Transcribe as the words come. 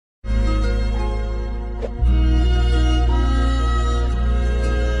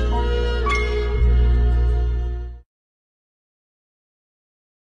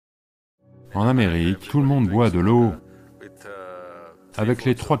En Amérique, tout le monde boit de l'eau avec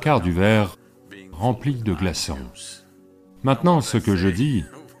les 3/4 du verre rempli de glaçons. Maintenant, ce que je dis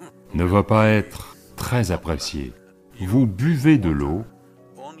ne va pas être très apprécié. Vous buvez de l'eau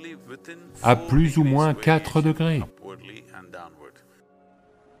à plus ou moins 4 degrés.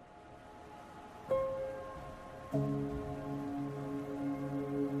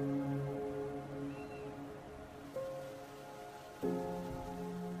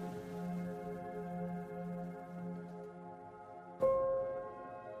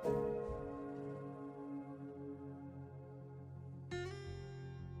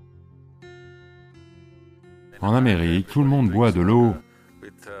 En Amérique, tout le monde boit de l'eau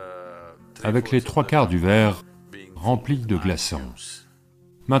avec les 3/4 du verre rempli de glaçons.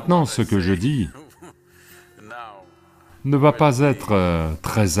 Maintenant, ce que je dis ne va pas être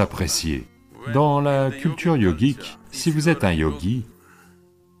très apprécié. Dans la culture yogique, si vous êtes un yogi,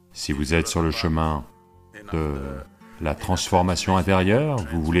 si vous êtes sur le chemin de la transformation intérieure,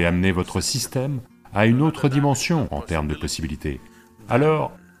 vous voulez amener votre système à une autre dimension en termes de possibilités,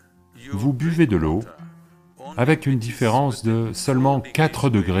 alors vous buvez de l'eau avec une différence de seulement 4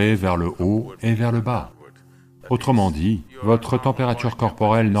 degrés vers le haut et vers le bas. Autrement dit, votre température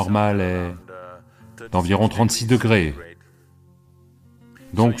corporelle normale est d'environ 36 degrés.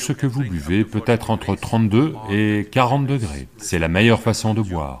 Donc ce que vous buvez peut être entre 32 et 40 degrés. C'est la meilleure façon de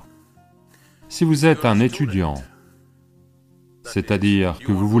boire. Si vous êtes un étudiant, c'est-à-dire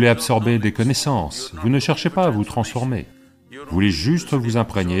que vous voulez absorber des connaissances, vous ne cherchez pas à vous transformer, vous voulez juste vous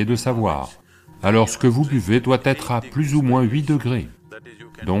imprégner de savoir. Alors ce que vous buvez doit être à plus ou moins 8 degrés.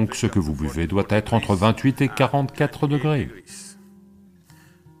 Donc ce que vous buvez doit être entre 28 et 44 degrés.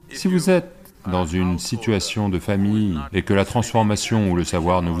 Si vous êtes dans une situation de famille et que la transformation ou le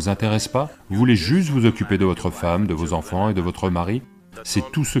savoir ne vous intéresse pas, vous voulez juste vous occuper de votre femme, de vos enfants et de votre mari,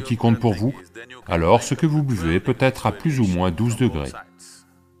 c'est tout ce qui compte pour vous, alors ce que vous buvez peut être à plus ou moins 12 degrés.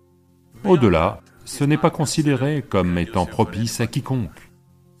 Au-delà, ce n'est pas considéré comme étant propice à quiconque.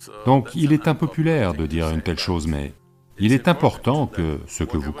 Donc il est impopulaire de dire une telle chose, mais il est important que ce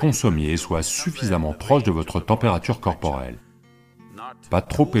que vous consommiez soit suffisamment proche de votre température corporelle, pas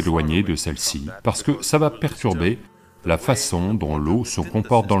trop éloigné de celle-ci, parce que ça va perturber la façon dont l'eau se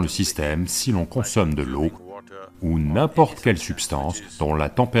comporte dans le système si l'on consomme de l'eau ou n'importe quelle substance dont la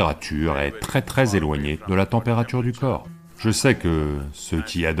température est très éloignée de la température du corps. Je sais que ceux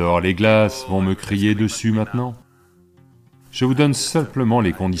qui adorent les glaces vont me crier dessus maintenant. Je vous donne simplement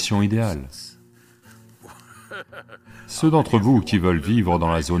les conditions idéales. Ceux d'entre vous qui veulent vivre dans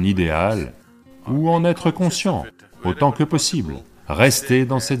la zone idéale, ou en être conscients, autant que possible, rester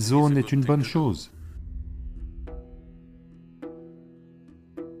dans cette zone est une bonne chose.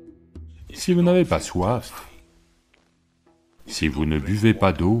 Si vous n'avez pas soif, si vous ne buvez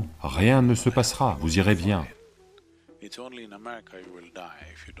pas d'eau, rien ne se passera, vous irez bien.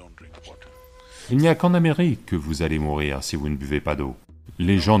 Il n'y a qu'en Amérique que vous allez mourir si vous ne buvez pas d'eau.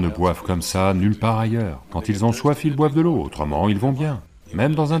 Les gens ne boivent comme ça nulle part ailleurs. Quand ils ont soif, ils boivent de l'eau, autrement ils vont bien,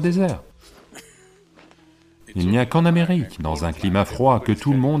 même dans un désert. Il n'y a qu'en Amérique, dans un climat froid, que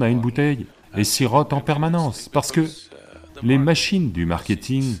tout le monde a une bouteille et sirote en permanence, parce que les machines du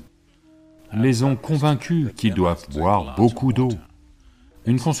marketing les ont convaincus qu'ils doivent boire beaucoup d'eau.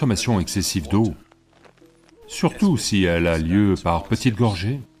 Une consommation excessive d'eau, surtout si elle a lieu par petites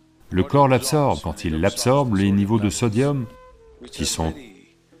gorgées, le corps l'absorbe. Quand il l'absorbe, les niveaux de sodium, qui sont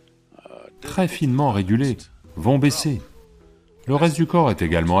très finement régulés, vont baisser. Le reste du corps est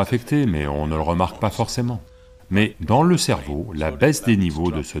également affecté, mais on ne le remarque pas forcément. Mais dans le cerveau, la baisse des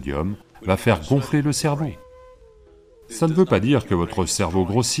niveaux de sodium va faire gonfler le cerveau. Ça ne veut pas dire que votre cerveau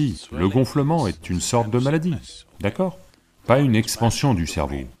grossit, le gonflement est une sorte de maladie, d'accord? Pas une expansion du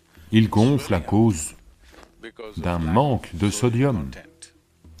cerveau. Il gonfle à cause d'un manque de sodium.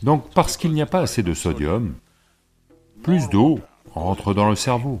 Donc parce qu'il n'y a pas assez de sodium, plus d'eau entre dans le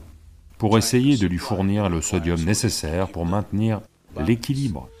cerveau pour essayer de lui fournir le sodium nécessaire pour maintenir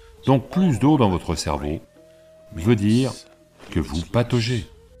l'équilibre. Donc plus d'eau dans votre cerveau veut dire que vous pataugez.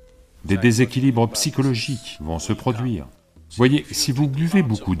 Des déséquilibres psychologiques vont se produire. Voyez, si vous buvez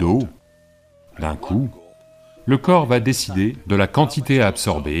beaucoup d'eau, d'un coup, le corps va décider de la quantité à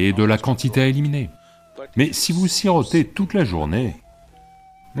absorber et de la quantité à éliminer. Mais si vous sirotez toute la journée,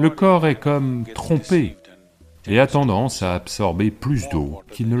 le corps est comme trompé et a tendance à absorber plus d'eau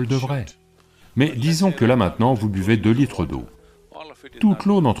qu'il ne le devrait. Mais disons que là maintenant vous buvez 2 litres d'eau. Toute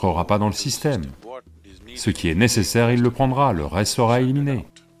l'eau n'entrera pas dans le système. Ce qui est nécessaire, il le prendra, le reste sera éliminé.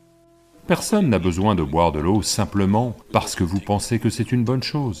 Personne n'a besoin de boire de l'eau simplement parce que vous pensez que c'est une bonne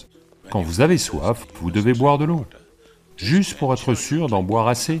chose. Quand vous avez soif, vous devez boire de l'eau, juste pour être sûr d'en boire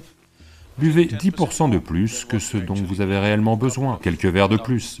assez. Buvez 10% de plus que ce dont vous avez réellement besoin, quelques verres de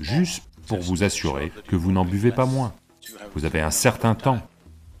plus, juste pour vous assurer que vous n'en buvez pas moins. Vous avez un certain temps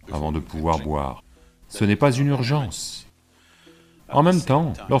avant de pouvoir boire. Ce n'est pas une urgence. En même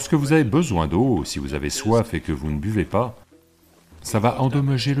temps, lorsque vous avez besoin d'eau, si vous avez soif et que vous ne buvez pas, ça va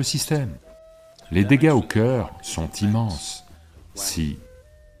endommager le système. Les dégâts au cœur sont immenses si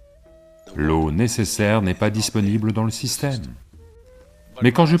l'eau nécessaire n'est pas disponible dans le système.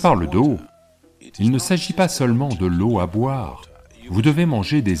 Mais quand je parle d'eau, il ne s'agit pas seulement de l'eau à boire. Vous devez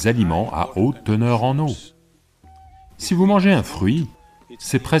manger des aliments à haute teneur en eau. Si vous mangez un fruit,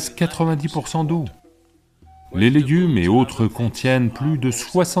 c'est presque 90% d'eau. Les légumes et autres contiennent plus de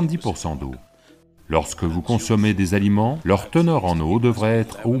 70% d'eau. Lorsque vous consommez des aliments, leur teneur en eau devrait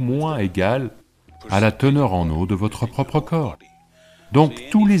être au moins égale à la teneur en eau de votre propre corps. Donc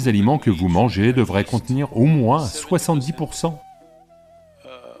tous les aliments que vous mangez devraient contenir au moins 70%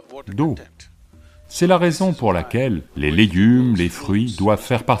 d'eau. C'est la raison pour laquelle les légumes, les fruits doivent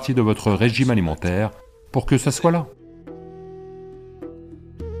faire partie de votre régime alimentaire pour que ça soit là.